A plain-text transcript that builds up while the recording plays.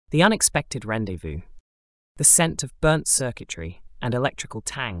The unexpected rendezvous. The scent of burnt circuitry and electrical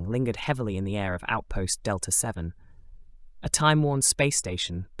tang lingered heavily in the air of Outpost Delta 7, a time-worn space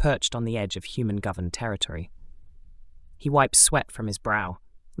station perched on the edge of human-governed territory. He wiped sweat from his brow,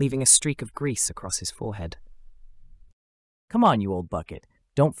 leaving a streak of grease across his forehead. Come on, you old bucket.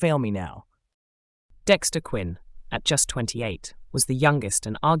 Don't fail me now. Dexter Quinn, at just 28, was the youngest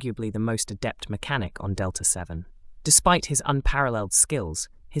and arguably the most adept mechanic on Delta 7. Despite his unparalleled skills,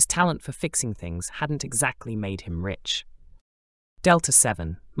 his talent for fixing things hadn't exactly made him rich. Delta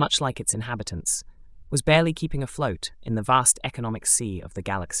 7, much like its inhabitants, was barely keeping afloat in the vast economic sea of the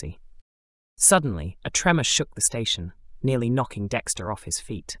galaxy. Suddenly, a tremor shook the station, nearly knocking Dexter off his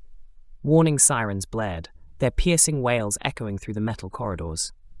feet. Warning sirens blared, their piercing wails echoing through the metal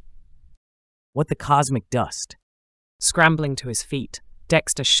corridors. What the cosmic dust? Scrambling to his feet,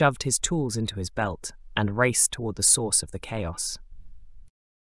 Dexter shoved his tools into his belt and raced toward the source of the chaos.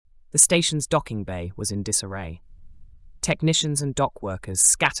 The station's docking bay was in disarray. Technicians and dock workers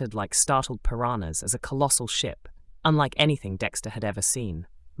scattered like startled piranhas as a colossal ship, unlike anything Dexter had ever seen,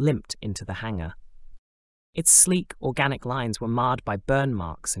 limped into the hangar. Its sleek, organic lines were marred by burn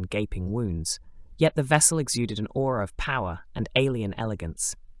marks and gaping wounds, yet the vessel exuded an aura of power and alien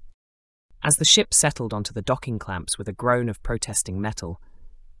elegance. As the ship settled onto the docking clamps with a groan of protesting metal,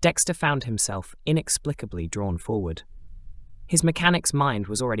 Dexter found himself inexplicably drawn forward. His mechanic's mind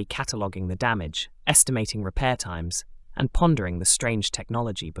was already cataloguing the damage, estimating repair times, and pondering the strange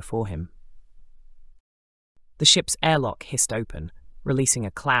technology before him. The ship's airlock hissed open, releasing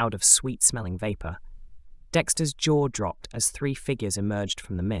a cloud of sweet-smelling vapor. Dexter's jaw dropped as three figures emerged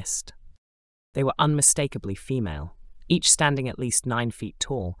from the mist. They were unmistakably female, each standing at least 9 feet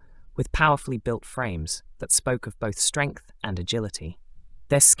tall, with powerfully built frames that spoke of both strength and agility.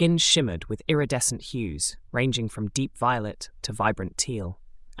 Their skin shimmered with iridescent hues, ranging from deep violet to vibrant teal,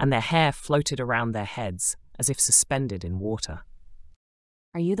 and their hair floated around their heads as if suspended in water.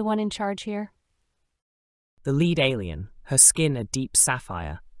 Are you the one in charge here? The lead alien, her skin a deep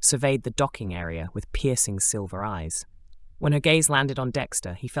sapphire, surveyed the docking area with piercing silver eyes. When her gaze landed on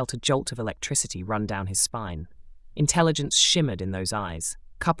Dexter, he felt a jolt of electricity run down his spine. Intelligence shimmered in those eyes,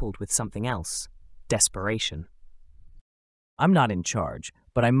 coupled with something else: desperation. I'm not in charge,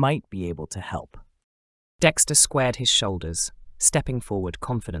 but I might be able to help. Dexter squared his shoulders, stepping forward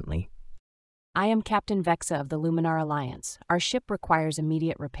confidently. I am Captain Vexa of the Luminar Alliance. Our ship requires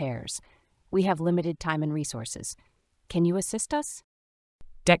immediate repairs. We have limited time and resources. Can you assist us?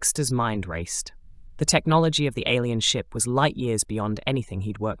 Dexter's mind raced. The technology of the alien ship was light years beyond anything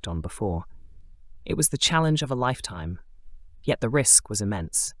he'd worked on before. It was the challenge of a lifetime, yet the risk was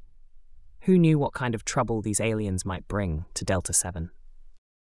immense. Who knew what kind of trouble these aliens might bring to Delta 7?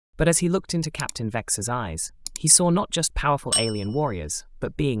 But as he looked into Captain Vexa's eyes, he saw not just powerful alien warriors,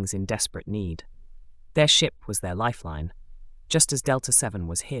 but beings in desperate need. Their ship was their lifeline, just as Delta 7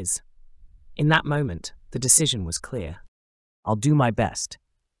 was his. In that moment, the decision was clear. I'll do my best,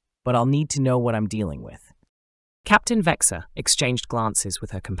 but I'll need to know what I'm dealing with. Captain Vexa exchanged glances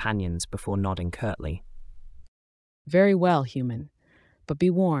with her companions before nodding curtly. Very well, human. But be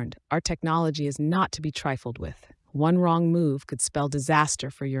warned, our technology is not to be trifled with. One wrong move could spell disaster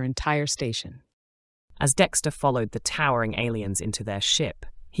for your entire station. As Dexter followed the towering aliens into their ship,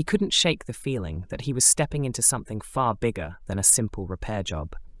 he couldn't shake the feeling that he was stepping into something far bigger than a simple repair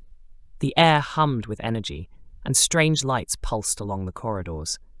job. The air hummed with energy, and strange lights pulsed along the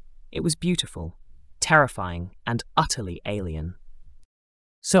corridors. It was beautiful, terrifying, and utterly alien.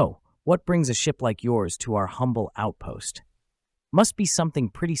 So, what brings a ship like yours to our humble outpost? Must be something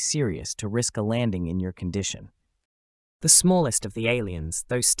pretty serious to risk a landing in your condition. The smallest of the aliens,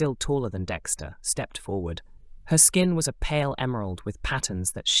 though still taller than Dexter, stepped forward. Her skin was a pale emerald with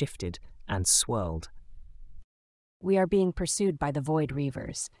patterns that shifted and swirled. We are being pursued by the Void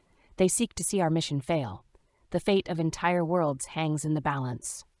Reavers. They seek to see our mission fail. The fate of entire worlds hangs in the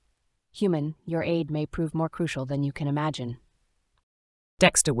balance. Human, your aid may prove more crucial than you can imagine.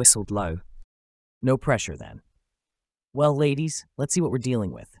 Dexter whistled low. No pressure, then. Well, ladies, let's see what we're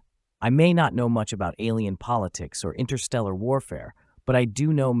dealing with. I may not know much about alien politics or interstellar warfare, but I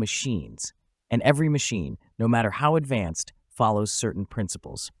do know machines. And every machine, no matter how advanced, follows certain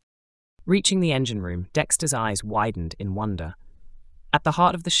principles. Reaching the engine room, Dexter's eyes widened in wonder. At the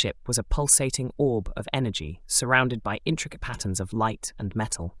heart of the ship was a pulsating orb of energy surrounded by intricate patterns of light and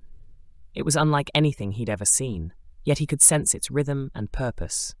metal. It was unlike anything he'd ever seen, yet he could sense its rhythm and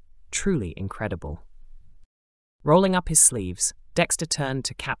purpose. Truly incredible. Rolling up his sleeves, Dexter turned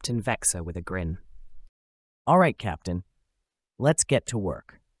to Captain Vexa with a grin. All right, Captain. Let's get to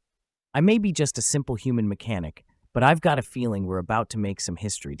work. I may be just a simple human mechanic, but I've got a feeling we're about to make some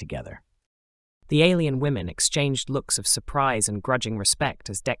history together. The alien women exchanged looks of surprise and grudging respect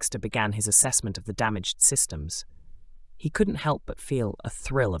as Dexter began his assessment of the damaged systems. He couldn't help but feel a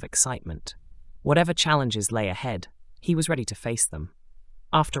thrill of excitement. Whatever challenges lay ahead, he was ready to face them.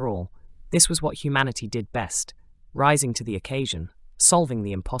 After all, this was what humanity did best, rising to the occasion, solving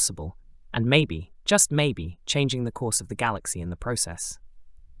the impossible, and maybe, just maybe, changing the course of the galaxy in the process.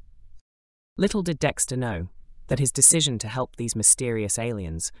 Little did Dexter know that his decision to help these mysterious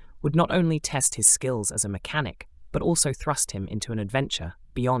aliens would not only test his skills as a mechanic, but also thrust him into an adventure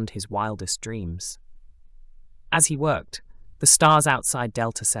beyond his wildest dreams. As he worked, the stars outside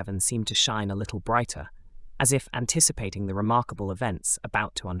Delta 7 seemed to shine a little brighter, as if anticipating the remarkable events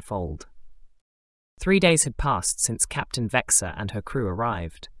about to unfold. 3 days had passed since Captain Vexer and her crew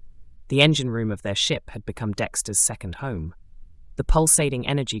arrived. The engine room of their ship had become Dexter's second home. The pulsating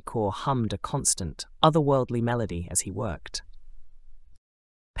energy core hummed a constant, otherworldly melody as he worked.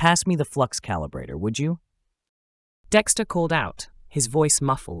 Pass me the flux calibrator, would you? Dexter called out, his voice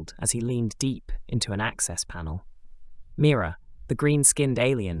muffled as he leaned deep into an access panel. Mira, the green-skinned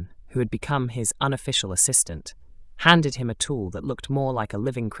alien who had become his unofficial assistant, handed him a tool that looked more like a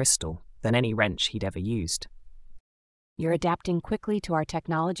living crystal than any wrench he'd ever used. You're adapting quickly to our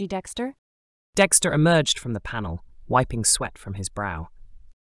technology, Dexter? Dexter emerged from the panel, wiping sweat from his brow.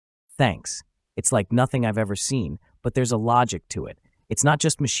 Thanks. It's like nothing I've ever seen, but there's a logic to it. It's not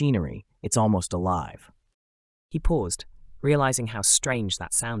just machinery, it's almost alive. He paused, realizing how strange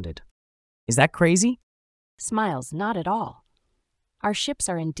that sounded. Is that crazy? Smiles, not at all. Our ships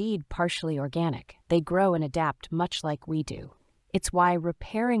are indeed partially organic. They grow and adapt much like we do. It's why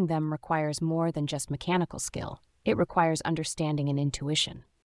repairing them requires more than just mechanical skill. It requires understanding and intuition.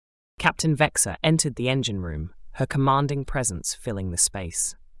 Captain Vexer entered the engine room, her commanding presence filling the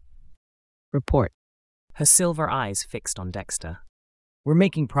space. Report. Her silver eyes fixed on Dexter. We're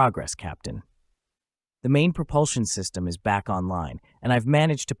making progress, Captain. The main propulsion system is back online, and I've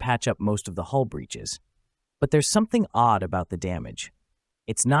managed to patch up most of the hull breaches. But there's something odd about the damage.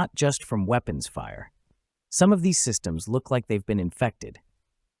 It's not just from weapons fire. Some of these systems look like they've been infected.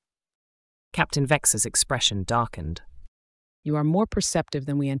 Captain Vexer's expression darkened. You are more perceptive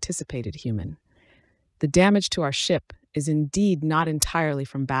than we anticipated, human. The damage to our ship is indeed not entirely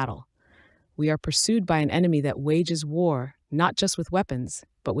from battle. We are pursued by an enemy that wages war, not just with weapons,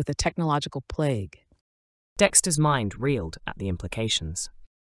 but with a technological plague. Dexter's mind reeled at the implications.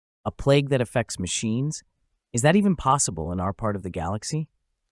 A plague that affects machines? Is that even possible in our part of the galaxy?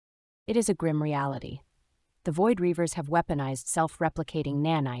 It is a grim reality. The Void Reavers have weaponized self-replicating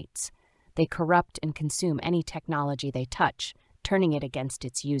nanites. They corrupt and consume any technology they touch, turning it against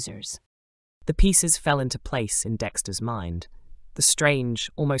its users. The pieces fell into place in Dexter's mind. The strange,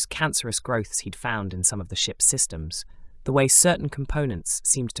 almost cancerous growths he'd found in some of the ship's systems, the way certain components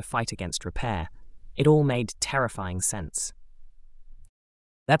seemed to fight against repair, it all made terrifying sense.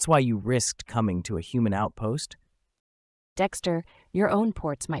 That's why you risked coming to a human outpost? Dexter, your own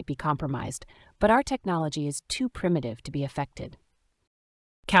ports might be compromised, but our technology is too primitive to be affected.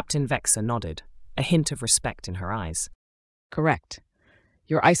 Captain Vexer nodded, a hint of respect in her eyes. Correct.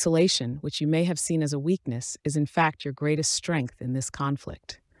 Your isolation, which you may have seen as a weakness, is in fact your greatest strength in this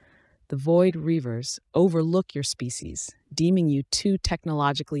conflict. The Void Reavers overlook your species, deeming you too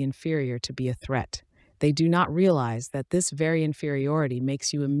technologically inferior to be a threat. They do not realize that this very inferiority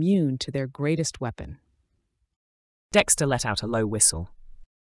makes you immune to their greatest weapon. Dexter let out a low whistle.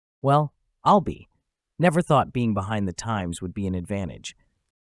 Well, I'll be. Never thought being behind the times would be an advantage.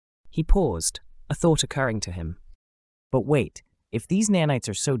 He paused, a thought occurring to him. But wait, if these nanites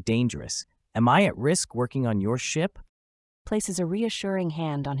are so dangerous, am I at risk working on your ship? Places a reassuring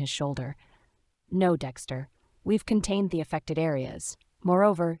hand on his shoulder. No, Dexter. We've contained the affected areas.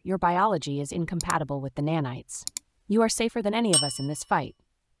 Moreover, your biology is incompatible with the nanites. You are safer than any of us in this fight.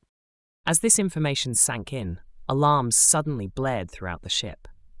 As this information sank in, alarms suddenly blared throughout the ship.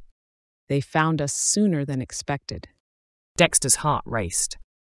 They found us sooner than expected. Dexter's heart raced.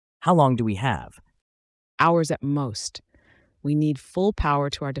 How long do we have? Hours at most. We need full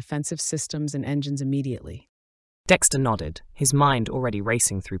power to our defensive systems and engines immediately. Dexter nodded, his mind already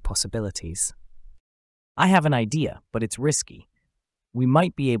racing through possibilities. I have an idea, but it's risky. We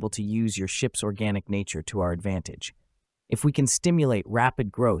might be able to use your ship's organic nature to our advantage. If we can stimulate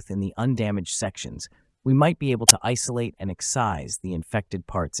rapid growth in the undamaged sections, we might be able to isolate and excise the infected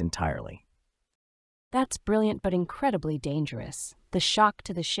parts entirely. That's brilliant but incredibly dangerous. The shock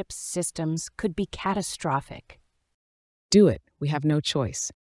to the ship's systems could be catastrophic. Do it. We have no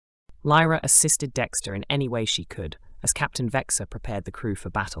choice. Lyra assisted Dexter in any way she could as Captain Vexer prepared the crew for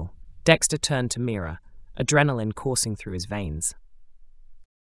battle. Dexter turned to Mira, adrenaline coursing through his veins.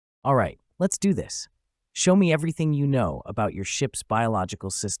 All right, let's do this. Show me everything you know about your ship's biological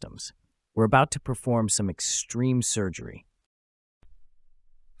systems. We're about to perform some extreme surgery.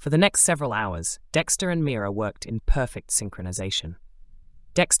 For the next several hours, Dexter and Mira worked in perfect synchronization.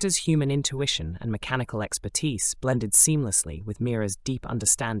 Dexter's human intuition and mechanical expertise blended seamlessly with Mira's deep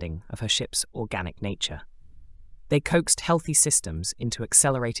understanding of her ship's organic nature. They coaxed healthy systems into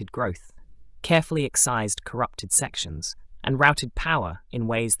accelerated growth, carefully excised corrupted sections, and routed power in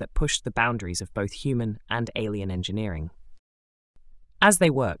ways that pushed the boundaries of both human and alien engineering. As they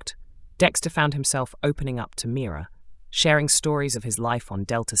worked, Dexter found himself opening up to Mira, sharing stories of his life on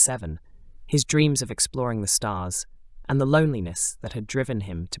Delta 7, his dreams of exploring the stars, and the loneliness that had driven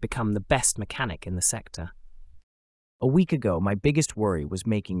him to become the best mechanic in the sector. A week ago, my biggest worry was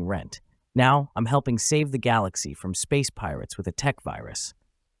making rent. Now, I'm helping save the galaxy from space pirates with a tech virus.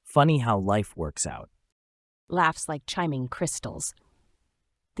 Funny how life works out. Laughs like chiming crystals.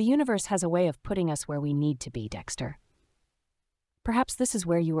 The universe has a way of putting us where we need to be, Dexter. Perhaps this is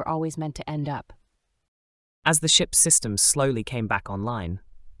where you were always meant to end up. As the ship's systems slowly came back online,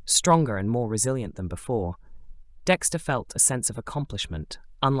 stronger and more resilient than before, Dexter felt a sense of accomplishment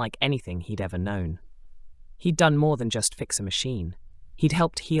unlike anything he'd ever known. He'd done more than just fix a machine. He'd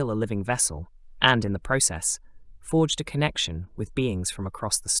helped heal a living vessel, and in the process, forged a connection with beings from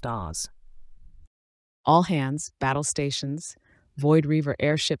across the stars. All hands, battle stations, Void Reaver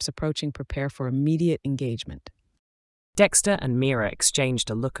airships approaching, prepare for immediate engagement. Dexter and Mira exchanged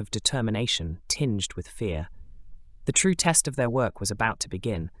a look of determination tinged with fear. The true test of their work was about to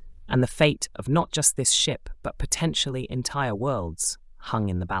begin, and the fate of not just this ship, but potentially entire worlds, hung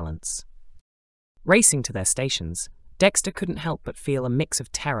in the balance. Racing to their stations, Dexter couldn't help but feel a mix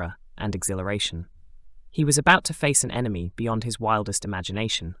of terror and exhilaration. He was about to face an enemy beyond his wildest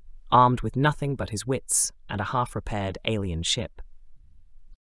imagination, armed with nothing but his wits and a half-repaired alien ship.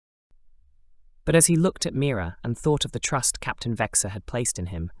 But as he looked at Mira and thought of the trust Captain Vexer had placed in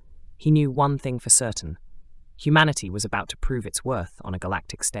him, he knew one thing for certain. Humanity was about to prove its worth on a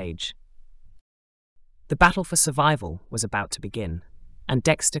galactic stage. The battle for survival was about to begin, and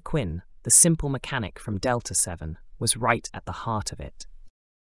Dexter Quinn, the simple mechanic from Delta 7, was right at the heart of it.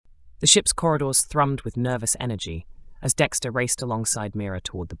 The ship's corridors thrummed with nervous energy as Dexter raced alongside Mira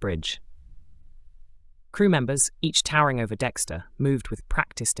toward the bridge. Crew members, each towering over Dexter, moved with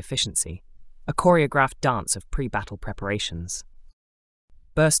practiced efficiency, a choreographed dance of pre-battle preparations.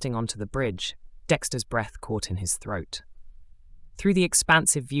 Bursting onto the bridge, Dexter's breath caught in his throat. Through the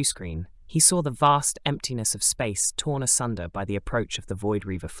expansive viewscreen, he saw the vast emptiness of space torn asunder by the approach of the Void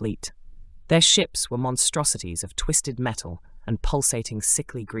Reaver fleet. Their ships were monstrosities of twisted metal and pulsating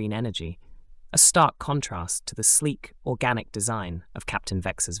sickly green energy, a stark contrast to the sleek, organic design of Captain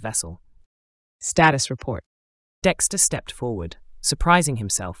Vexer's vessel. Status report. Dexter stepped forward, surprising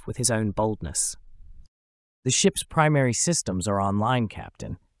himself with his own boldness. The ship's primary systems are online,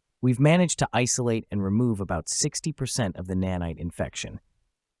 Captain. We've managed to isolate and remove about 60% of the nanite infection.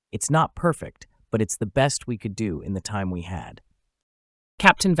 It's not perfect, but it's the best we could do in the time we had.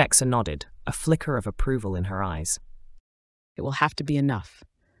 Captain Vexer nodded, a flicker of approval in her eyes. It will have to be enough.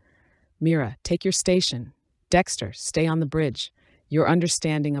 Mira, take your station. Dexter, stay on the bridge. Your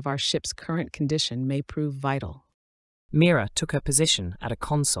understanding of our ship's current condition may prove vital. Mira took her position at a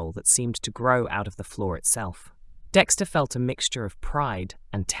console that seemed to grow out of the floor itself. Dexter felt a mixture of pride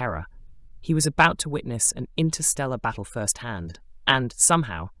and terror. He was about to witness an interstellar battle firsthand, and,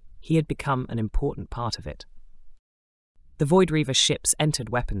 somehow, he had become an important part of it. The Void Reaver ships entered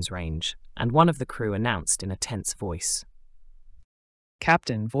weapons range, and one of the crew announced in a tense voice.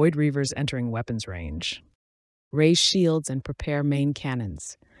 Captain, Void Reavers entering weapons range. Raise shields and prepare main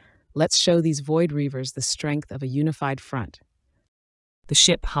cannons. Let's show these Void Reavers the strength of a unified front. The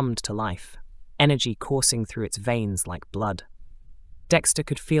ship hummed to life, energy coursing through its veins like blood. Dexter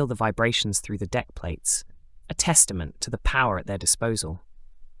could feel the vibrations through the deck plates, a testament to the power at their disposal.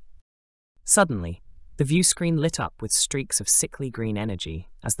 Suddenly, the viewscreen lit up with streaks of sickly green energy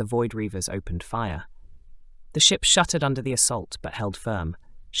as the Void Reavers opened fire. The ship shuddered under the assault but held firm,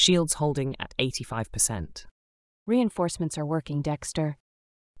 shields holding at 85%. Reinforcements are working, Dexter.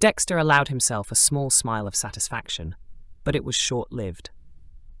 Dexter allowed himself a small smile of satisfaction, but it was short-lived.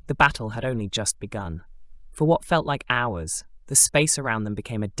 The battle had only just begun. For what felt like hours, the space around them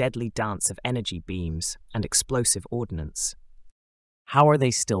became a deadly dance of energy beams and explosive ordnance. How are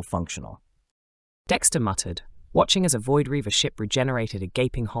they still functional? Dexter muttered, watching as a Void Reaver ship regenerated a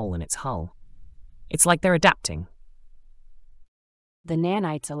gaping hole in its hull. It's like they're adapting. The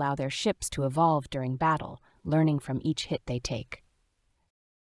nanites allow their ships to evolve during battle, learning from each hit they take.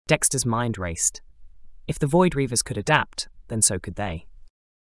 Dexter's mind raced. If the Void Reavers could adapt, then so could they.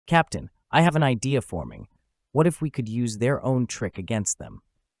 Captain, I have an idea forming. What if we could use their own trick against them?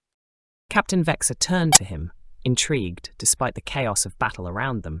 Captain Vexer turned to him, intrigued despite the chaos of battle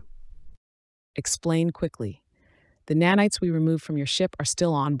around them. Explain quickly. The nanites we removed from your ship are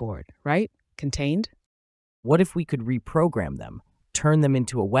still on board, right? Contained? What if we could reprogram them, turn them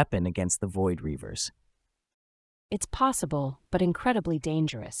into a weapon against the Void Reavers? It's possible, but incredibly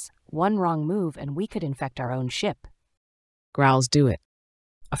dangerous. One wrong move and we could infect our own ship. Growls, do it.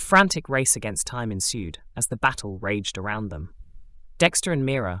 A frantic race against time ensued as the battle raged around them. Dexter and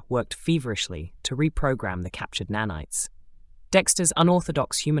Mira worked feverishly to reprogram the captured nanites. Dexter's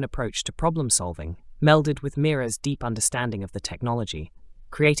unorthodox human approach to problem-solving melded with Mira's deep understanding of the technology,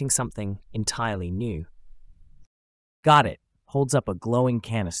 creating something entirely new. Got it. Holds up a glowing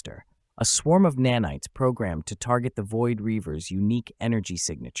canister. A swarm of nanites programmed to target the Void Reavers' unique energy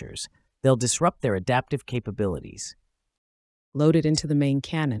signatures. They'll disrupt their adaptive capabilities. Load it into the main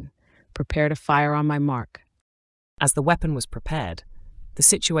cannon. Prepare to fire on my mark. As the weapon was prepared, the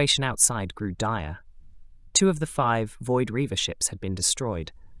situation outside grew dire. 2 of the 5 Void Reaver ships had been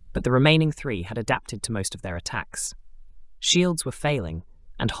destroyed, but the remaining 3 had adapted to most of their attacks. Shields were failing,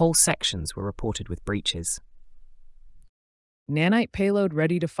 and whole sections were reported with breaches. Nanite payload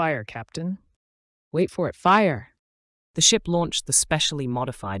ready to fire, Captain. Wait for it, fire! The ship launched the specially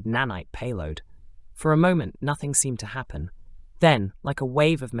modified nanite payload. For a moment, nothing seemed to happen. Then, like a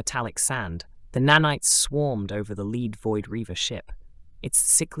wave of metallic sand, the nanites swarmed over the lead Void Reaver ship. Its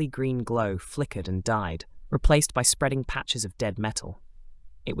sickly green glow flickered and died, replaced by spreading patches of dead metal.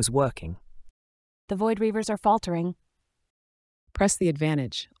 It was working. The Void Reavers are faltering. Press the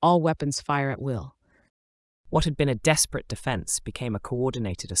advantage. All weapons fire at will. What had been a desperate defense became a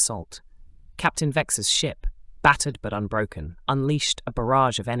coordinated assault. Captain Vexer's ship, battered but unbroken, unleashed a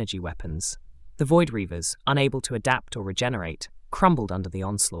barrage of energy weapons. The Void Reavers, unable to adapt or regenerate, crumbled under the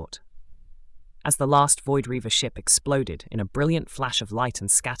onslaught. As the last Void Reaver ship exploded in a brilliant flash of light and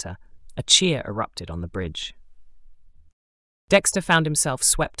scatter, a cheer erupted on the bridge. Dexter found himself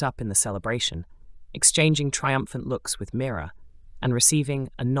swept up in the celebration, exchanging triumphant looks with Mira and receiving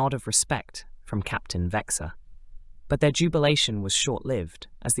a nod of respect from Captain Vexer. But their jubilation was short-lived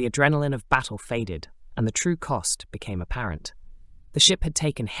as the adrenaline of battle faded and the true cost became apparent. The ship had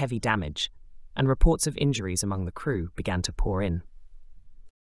taken heavy damage, and reports of injuries among the crew began to pour in.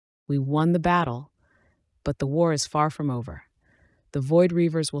 We won the battle, but the war is far from over. The Void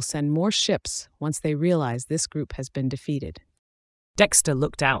Reavers will send more ships once they realize this group has been defeated. Dexter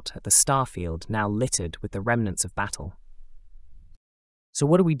looked out at the starfield now littered with the remnants of battle. So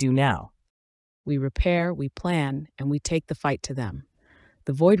what do we do now? We repair, we plan, and we take the fight to them.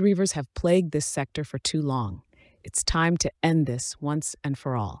 The Void Reavers have plagued this sector for too long. It's time to end this once and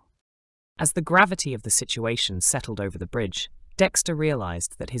for all. As the gravity of the situation settled over the bridge, Dexter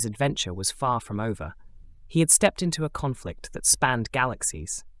realized that his adventure was far from over. He had stepped into a conflict that spanned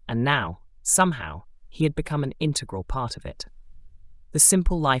galaxies, and now, somehow, he had become an integral part of it. The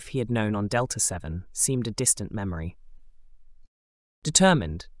simple life he had known on Delta 7 seemed a distant memory.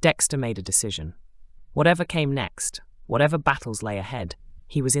 Determined, Dexter made a decision. Whatever came next, whatever battles lay ahead,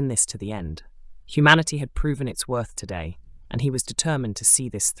 he was in this to the end. Humanity had proven its worth today, and he was determined to see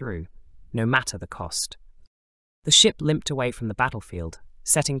this through, no matter the cost. The ship limped away from the battlefield,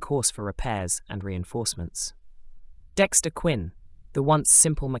 setting course for repairs and reinforcements. Dexter Quinn, the once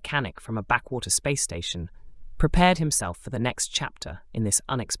simple mechanic from a backwater space station, prepared himself for the next chapter in this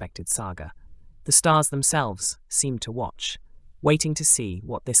unexpected saga. The stars themselves seemed to watch, waiting to see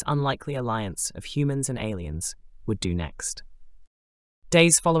what this unlikely alliance of humans and aliens would do next.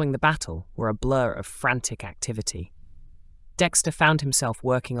 Days following the battle were a blur of frantic activity. Dexter found himself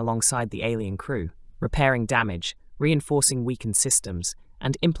working alongside the alien crew, repairing damage, reinforcing weakened systems,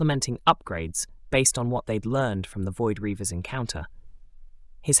 and implementing upgrades based on what they'd learned from the Void Reavers' encounter.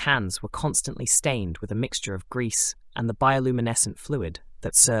 His hands were constantly stained with a mixture of grease and the bioluminescent fluid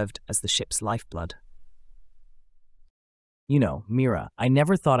that served as the ship's lifeblood. You know, Mira, I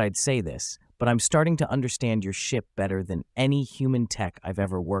never thought I'd say this, but I'm starting to understand your ship better than any human tech I've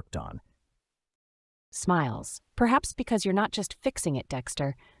ever worked on. Smiles. Perhaps because you're not just fixing it,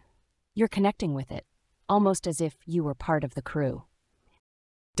 Dexter. You're connecting with it, almost as if you were part of the crew.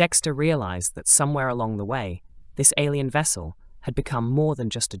 Dexter realized that somewhere along the way, this alien vessel had become more than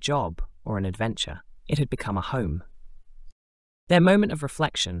just a job or an adventure. It had become a home. Their moment of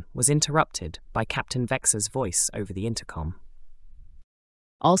reflection was interrupted by Captain Vexer's voice over the intercom.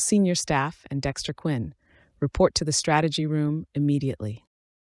 All senior staff and Dexter Quinn, report to the strategy room immediately.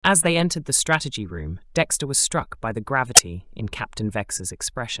 As they entered the strategy room, Dexter was struck by the gravity in Captain Vexer's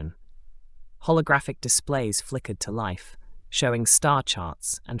expression. holographic displays flickered to life, showing star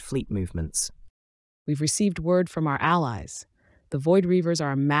charts and fleet movements. We've received word from our allies. The Void Reavers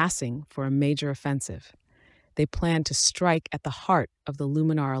are amassing for a major offensive. They plan to strike at the heart of the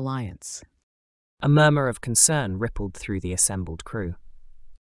Luminar Alliance. A murmur of concern rippled through the assembled crew.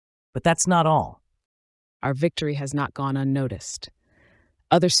 But that's not all. Our victory has not gone unnoticed.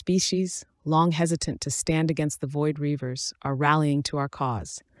 Other species, long hesitant to stand against the Void Reavers, are rallying to our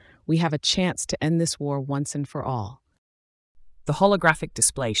cause. We have a chance to end this war once and for all. The holographic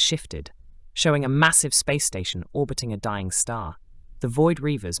display shifted, showing a massive space station orbiting a dying star, the Void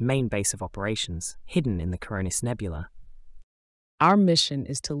Reavers' main base of operations, hidden in the Coronis Nebula. Our mission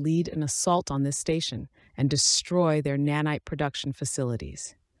is to lead an assault on this station and destroy their nanite production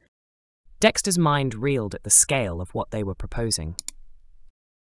facilities. Dexter's mind reeled at the scale of what they were proposing.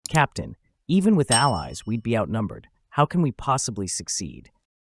 Captain, even with allies, we'd be outnumbered. How can we possibly succeed?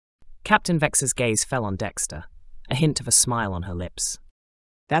 Captain Vex's gaze fell on Dexter, a hint of a smile on her lips.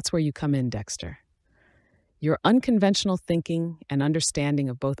 That's where you come in, Dexter. Your unconventional thinking and understanding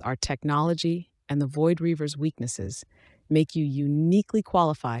of both our technology and the Void Reavers' weaknesses make you uniquely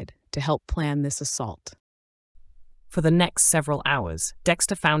qualified to help plan this assault. For the next several hours,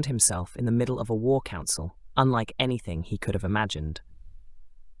 Dexter found himself in the middle of a war council, unlike anything he could have imagined.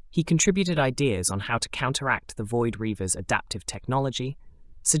 He contributed ideas on how to counteract the Void Reavers' adaptive technology,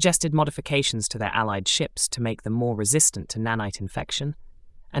 suggested modifications to their allied ships to make them more resistant to nanite infection,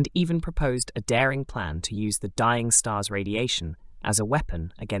 and even proposed a daring plan to use the dying star's radiation as a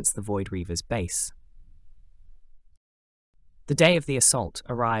weapon against the Void Reavers' base. The day of the assault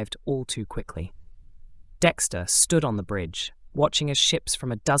arrived all too quickly. Dexter stood on the bridge, watching as ships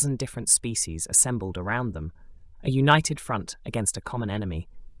from a dozen different species assembled around them, a united front against a common enemy.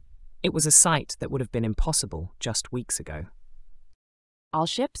 It was a sight that would have been impossible just weeks ago. All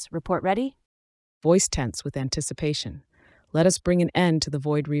ships, report ready? Voice tense with anticipation. Let us bring an end to the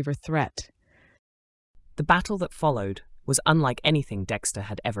Void Reaver threat. The battle that followed was unlike anything Dexter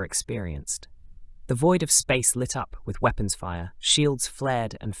had ever experienced. The void of space lit up with weapons fire, shields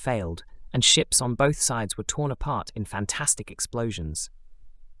flared and failed, and ships on both sides were torn apart in fantastic explosions.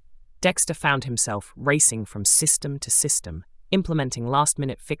 Dexter found himself racing from system to system, implementing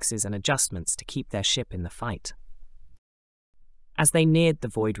last-minute fixes and adjustments to keep their ship in the fight. As they neared the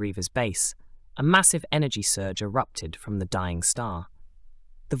Void Reaver's base, a massive energy surge erupted from the dying star.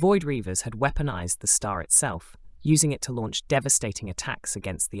 The Void Reavers had weaponized the star itself, using it to launch devastating attacks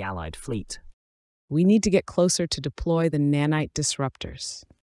against the Allied fleet. We need to get closer to deploy the nanite disruptors.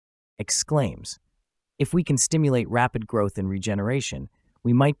 Exclaims. If we can stimulate rapid growth and regeneration,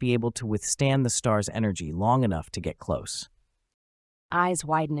 we might be able to withstand the star's energy long enough to get close. Eyes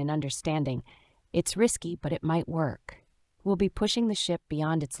widen in understanding. It's risky, but it might work. We'll be pushing the ship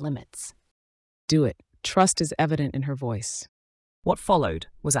beyond its limits. Do it. Trust is evident in her voice. What followed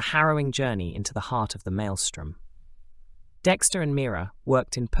was a harrowing journey into the heart of the maelstrom. Dexter and Mira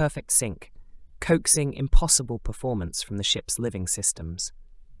worked in perfect sync, coaxing impossible performance from the ship's living systems.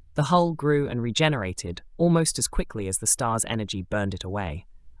 The hull grew and regenerated almost as quickly as the star's energy burned it away,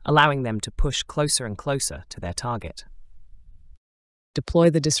 allowing them to push closer and closer to their target. Deploy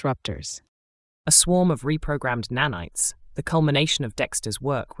the disruptors. A swarm of reprogrammed nanites, the culmination of Dexter's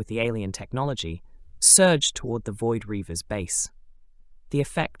work with the alien technology, surged toward the Void Reaver's base. The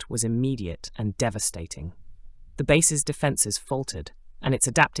effect was immediate and devastating. The base's defenses faltered, and its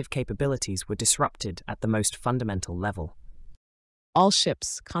adaptive capabilities were disrupted at the most fundamental level. All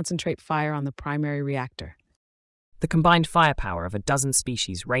ships, concentrate fire on the primary reactor. The combined firepower of a dozen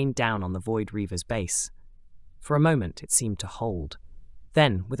species rained down on the Void Reaver's base. For a moment, it seemed to hold.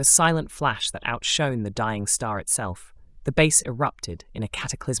 Then, with a silent flash that outshone the dying star itself, the base erupted in a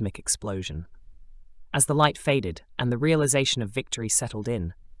cataclysmic explosion. As the light faded and the realization of victory settled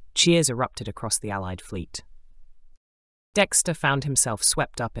in, cheers erupted across the Allied fleet. Dexter found himself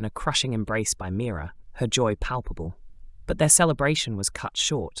swept up in a crushing embrace by Mira, her joy palpable. But their celebration was cut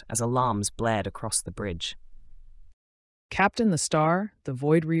short as alarms blared across the bridge. Captain, the star, the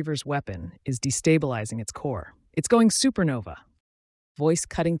Void Reaver's weapon, is destabilizing its core. It's going supernova. Voice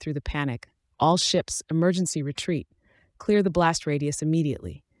cutting through the panic. All ships, emergency retreat. Clear the blast radius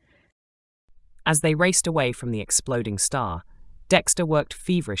immediately. As they raced away from the exploding star, Dexter worked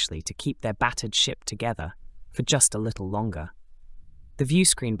feverishly to keep their battered ship together for just a little longer. The view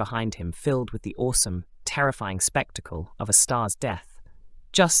screen behind him filled with the awesome, terrifying spectacle of a star's death.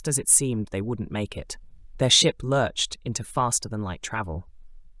 Just as it seemed they wouldn't make it, their ship lurched into faster-than-light travel.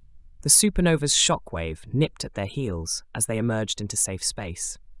 The supernova's shockwave nipped at their heels as they emerged into safe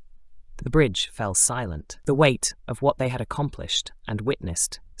space. The bridge fell silent. The weight of what they had accomplished and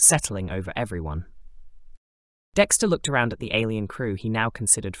witnessed settling over everyone. Dexter looked around at the alien crew he now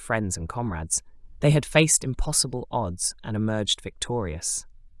considered friends and comrades. They had faced impossible odds and emerged victorious.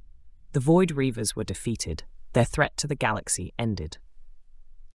 The Void Reavers were defeated. Their threat to the galaxy ended.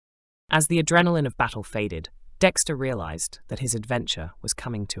 As the adrenaline of battle faded, Dexter realized that his adventure was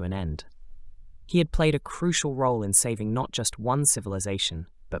coming to an end. He had played a crucial role in saving not just one civilization,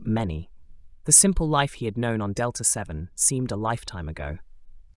 but many. The simple life he had known on Delta 7 seemed a lifetime ago.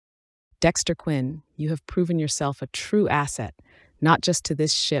 Dexter Quinn, you have proven yourself a true asset, not just to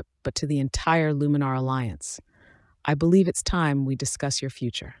this ship, but to the entire Luminar Alliance. I believe it's time we discuss your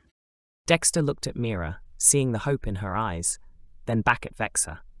future. Dexter looked at Mira, seeing the hope in her eyes, then back at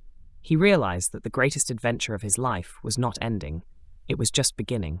Vexa. He realized that the greatest adventure of his life was not ending, it was just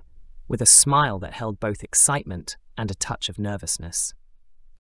beginning, with a smile that held both excitement and a touch of nervousness.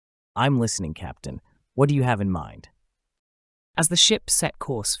 I'm listening, Captain. What do you have in mind? As the ship set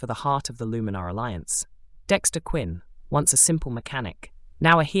course for the heart of the Luminar Alliance, Dexter Quinn, once a simple mechanic,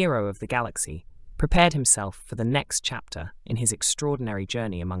 now a hero of the galaxy, prepared himself for the next chapter in his extraordinary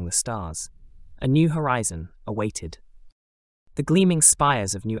journey among the stars. A new horizon awaited. The gleaming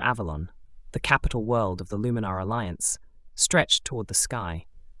spires of New Avalon, the capital world of the Luminar Alliance, stretched toward the sky,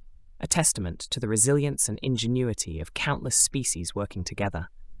 a testament to the resilience and ingenuity of countless species working together.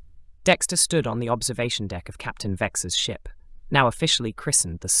 Dexter stood on the observation deck of Captain Vex's ship, now officially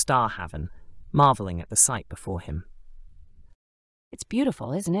christened the Star Haven, marveling at the sight before him. It's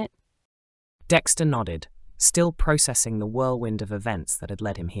beautiful, isn't it? Dexter nodded, still processing the whirlwind of events that had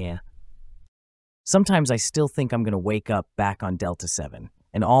led him here. Sometimes I still think I'm going to wake up back on Delta 7,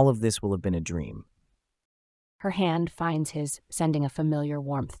 and all of this will have been a dream. Her hand finds his, sending a familiar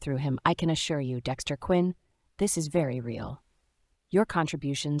warmth through him. I can assure you, Dexter Quinn, this is very real. Your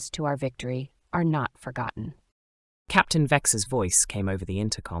contributions to our victory are not forgotten. Captain Vex's voice came over the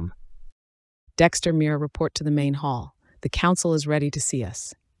intercom. Dexter, Mira, report to the main hall. The council is ready to see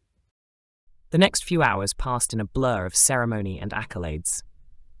us. The next few hours passed in a blur of ceremony and accolades.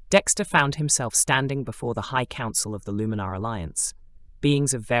 Dexter found himself standing before the High Council of the Luminar Alliance,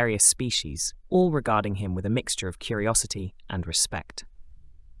 beings of various species, all regarding him with a mixture of curiosity and respect.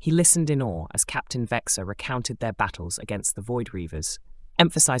 He listened in awe as Captain Vexa recounted their battles against the Void Reavers,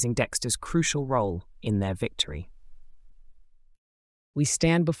 emphasizing Dexter's crucial role in their victory. We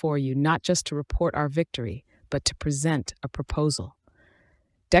stand before you not just to report our victory, but to present a proposal.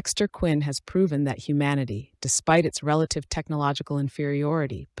 Dexter Quinn has proven that humanity, despite its relative technological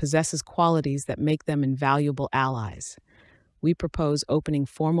inferiority, possesses qualities that make them invaluable allies. We propose opening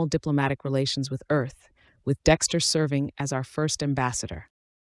formal diplomatic relations with Earth, with Dexter serving as our first ambassador.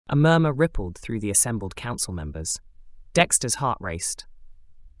 A murmur rippled through the assembled council members. Dexter's heart raced.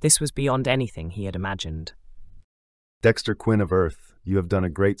 This was beyond anything he had imagined. Dexter Quinn of Earth, you have done a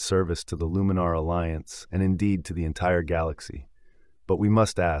great service to the Luminar Alliance, and indeed to the entire galaxy. But we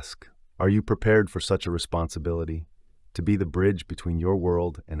must ask, are you prepared for such a responsibility, to be the bridge between your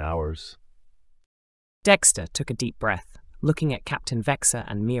world and ours? Dexter took a deep breath, looking at Captain Vexa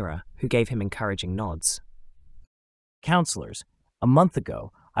and Mira, who gave him encouraging nods. Counselors, a month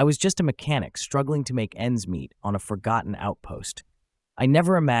ago, I was just a mechanic struggling to make ends meet on a forgotten outpost. I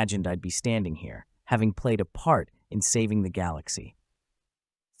never imagined I'd be standing here, having played a part in saving the galaxy.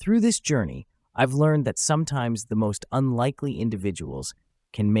 Through this journey, I've learned that sometimes the most unlikely individuals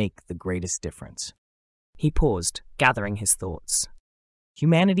can make the greatest difference. He paused, gathering his thoughts.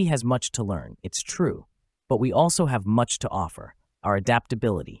 Humanity has much to learn, it's true, but we also have much to offer. Our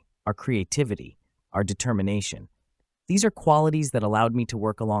adaptability, our creativity, our determination. These are qualities that allowed me to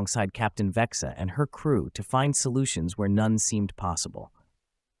work alongside Captain Vexa and her crew to find solutions where none seemed possible.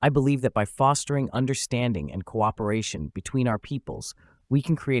 I believe that by fostering understanding and cooperation between our peoples, we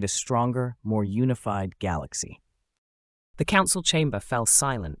can create a stronger, more unified galaxy. The council chamber fell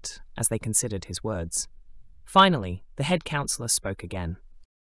silent as they considered his words. Finally, the head counselor spoke again.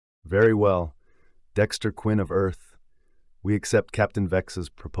 Very well. Dexter Quinn of Earth, we accept Captain Vex's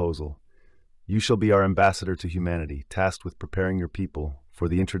proposal. You shall be our ambassador to humanity, tasked with preparing your people for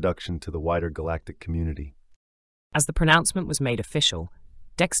the introduction to the wider galactic community. As the pronouncement was made official,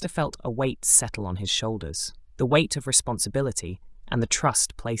 Dexter felt a weight settle on his shoulders, the weight of responsibility and the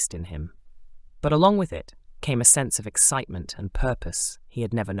trust placed in him. But along with it came a sense of excitement and purpose he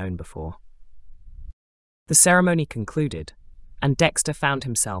had never known before. The ceremony concluded, and Dexter found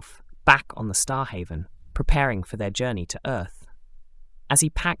himself back on the Starhaven, preparing for their journey to Earth. As he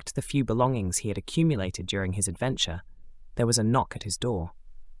packed the few belongings he had accumulated during his adventure, there was a knock at his door.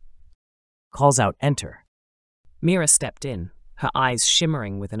 Calls out, "Enter." Mira stepped in, her eyes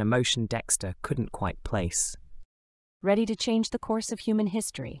shimmering with an emotion Dexter couldn't quite place. Ready to change the course of human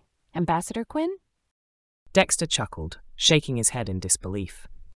history, Ambassador Quinn? Dexter chuckled, shaking his head in disbelief.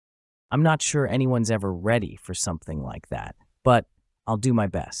 I'm not sure anyone's ever ready for something like that, but I'll do my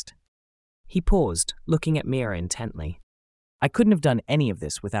best. He paused, looking at Mira intently. I couldn't have done any of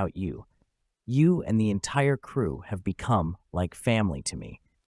this without you. You and the entire crew have become like family to me.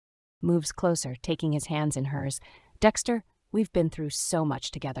 Moves closer, taking his hands in hers. Dexter, we've been through so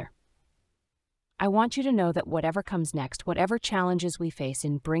much together. I want you to know that whatever comes next, whatever challenges we face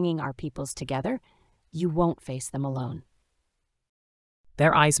in bringing our peoples together, you won't face them alone.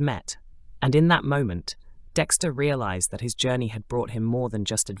 Their eyes met, and in that moment, Dexter realized that his journey had brought him more than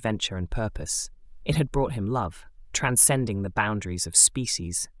just adventure and purpose. It had brought him love, transcending the boundaries of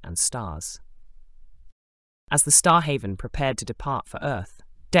species and stars. As the Starhaven prepared to depart for Earth,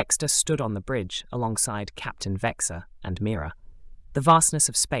 Dexter stood on the bridge alongside Captain Vexer and Mira. The vastness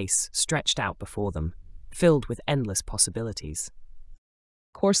of space stretched out before them, filled with endless possibilities.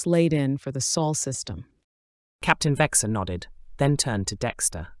 Course laid in for the Sol system. Captain Vexer nodded, then turned to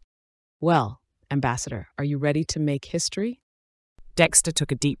Dexter. Well, Ambassador, are you ready to make history? Dexter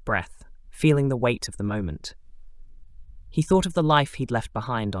took a deep breath, feeling the weight of the moment. He thought of the life he'd left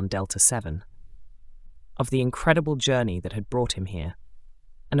behind on Delta 7, of the incredible journey that had brought him here,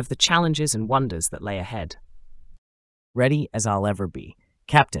 and of the challenges and wonders that lay ahead. Ready as I'll ever be.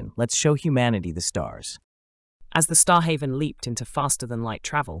 Captain, let's show humanity the stars. As the Starhaven leaped into faster-than-light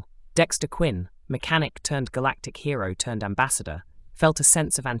travel, Dexter Quinn, mechanic turned galactic hero turned ambassador, felt a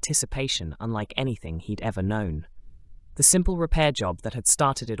sense of anticipation unlike anything he'd ever known. The simple repair job that had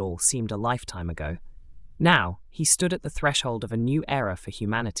started it all seemed a lifetime ago. Now, he stood at the threshold of a new era for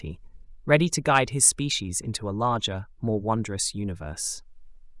humanity, ready to guide his species into a larger, more wondrous universe.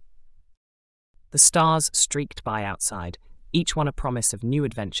 The stars streaked by outside, each one a promise of new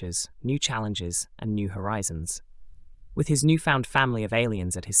adventures, new challenges, and new horizons. With his newfound family of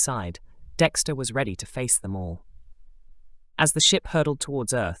aliens at his side, Dexter was ready to face them all. As the ship hurtled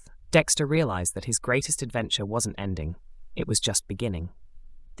towards Earth, Dexter realized that his greatest adventure wasn't ending. It was just beginning.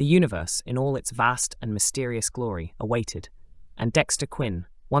 The universe, in all its vast and mysterious glory, awaited, and Dexter Quinn,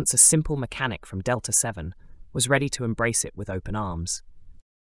 once a simple mechanic from Delta 7, was ready to embrace it with open arms.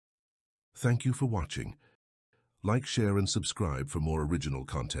 Thank you for watching. Like, share and subscribe for more original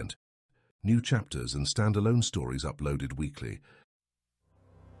content. New chapters and standalone stories uploaded weekly.